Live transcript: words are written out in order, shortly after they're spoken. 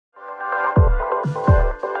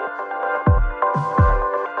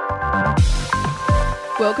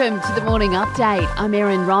Welcome to the Morning Update. I'm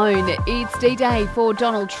Erin Roan. It's D-Day for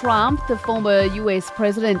Donald Trump. The former US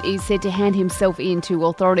president is said to hand himself in to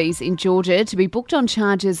authorities in Georgia to be booked on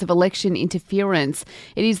charges of election interference.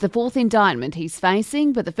 It is the fourth indictment he's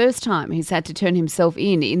facing, but the first time he's had to turn himself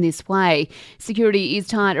in this way. Security is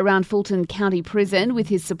tight around Fulton County Prison with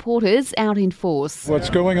his supporters out in force.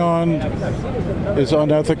 What's going on is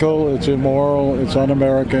unethical, it's immoral, it's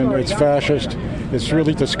un-American, it's fascist, it's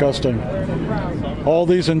really disgusting. All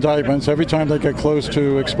these indictments, every time they get close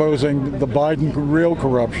to exposing the Biden real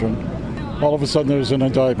corruption, all of a sudden there's an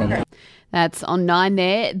indictment. That's on 9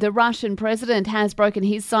 there. The Russian president has broken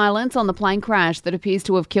his silence on the plane crash that appears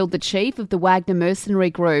to have killed the chief of the Wagner mercenary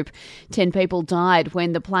group. 10 people died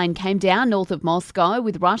when the plane came down north of Moscow,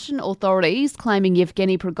 with Russian authorities claiming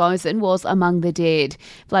Yevgeny Prigozhin was among the dead.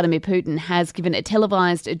 Vladimir Putin has given a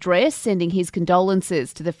televised address sending his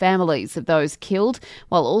condolences to the families of those killed,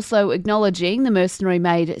 while also acknowledging the mercenary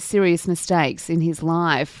made serious mistakes in his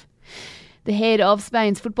life. The head of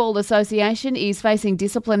Spain's Football Association is facing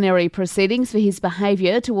disciplinary proceedings for his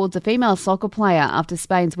behaviour towards a female soccer player after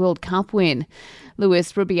Spain's World Cup win.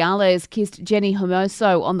 Luis Rubiales kissed Jenny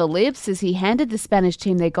Hermoso on the lips as he handed the Spanish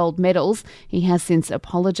team their gold medals. He has since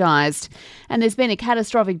apologised. And there's been a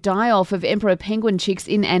catastrophic die-off of emperor penguin chicks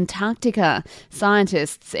in Antarctica.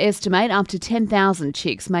 Scientists estimate up to 10,000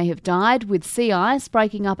 chicks may have died, with sea ice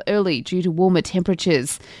breaking up early due to warmer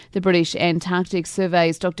temperatures. The British Antarctic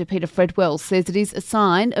Survey's Dr. Peter Fredwell says it is a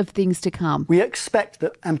sign of things to come. We expect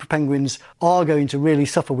that emperor penguins are going to really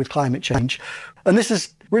suffer with climate change. And this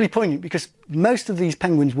is really poignant because most of these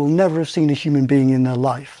penguins will never have seen a human being in their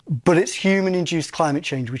life. But it's human-induced climate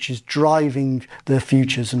change which is driving their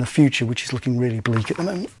futures, and a future which is looking really bleak at the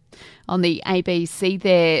moment. On the ABC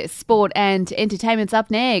there, sport and entertainment's up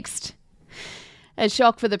next. A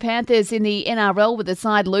shock for the Panthers in the NRL, with the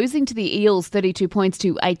side losing to the Eels 32 points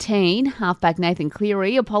to 18. Halfback Nathan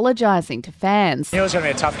Cleary apologising to fans. It was going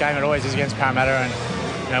to be a tough game. It always is against Parramatta,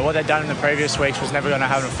 and what they'd done in the previous weeks was never going to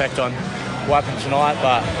have an effect on what happened tonight.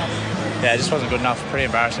 But yeah, it just wasn't good enough. Pretty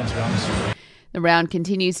embarrassing, to be honest. The round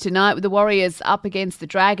continues tonight with the Warriors up against the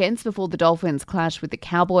Dragons before the Dolphins clash with the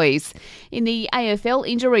Cowboys. In the AFL,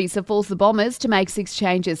 injuries have forced the Bombers to make 6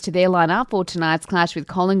 changes to their lineup for tonight's clash with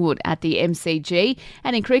Collingwood at the MCG.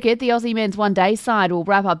 And in cricket, the Aussie men's one-day side will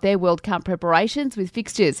wrap up their World Cup preparations with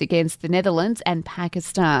fixtures against the Netherlands and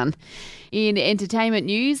Pakistan. In entertainment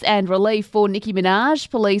news and relief for Nicki Minaj,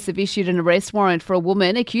 police have issued an arrest warrant for a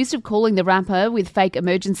woman accused of calling the rapper with fake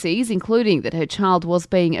emergencies, including that her child was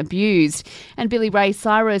being abused. And Billy Ray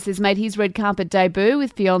Cyrus has made his red carpet debut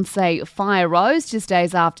with fiancée Fire Rose just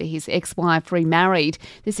days after his ex-wife remarried.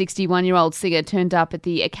 The 61-year-old singer turned up at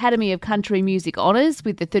the Academy of Country Music Honours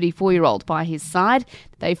with the 34-year-old by his side.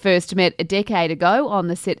 They first met a decade ago on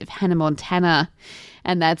the set of Hannah Montana.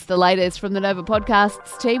 And that's the latest from the Nova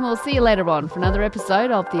Podcasts team. We'll see you later on for another episode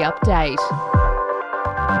of The Update.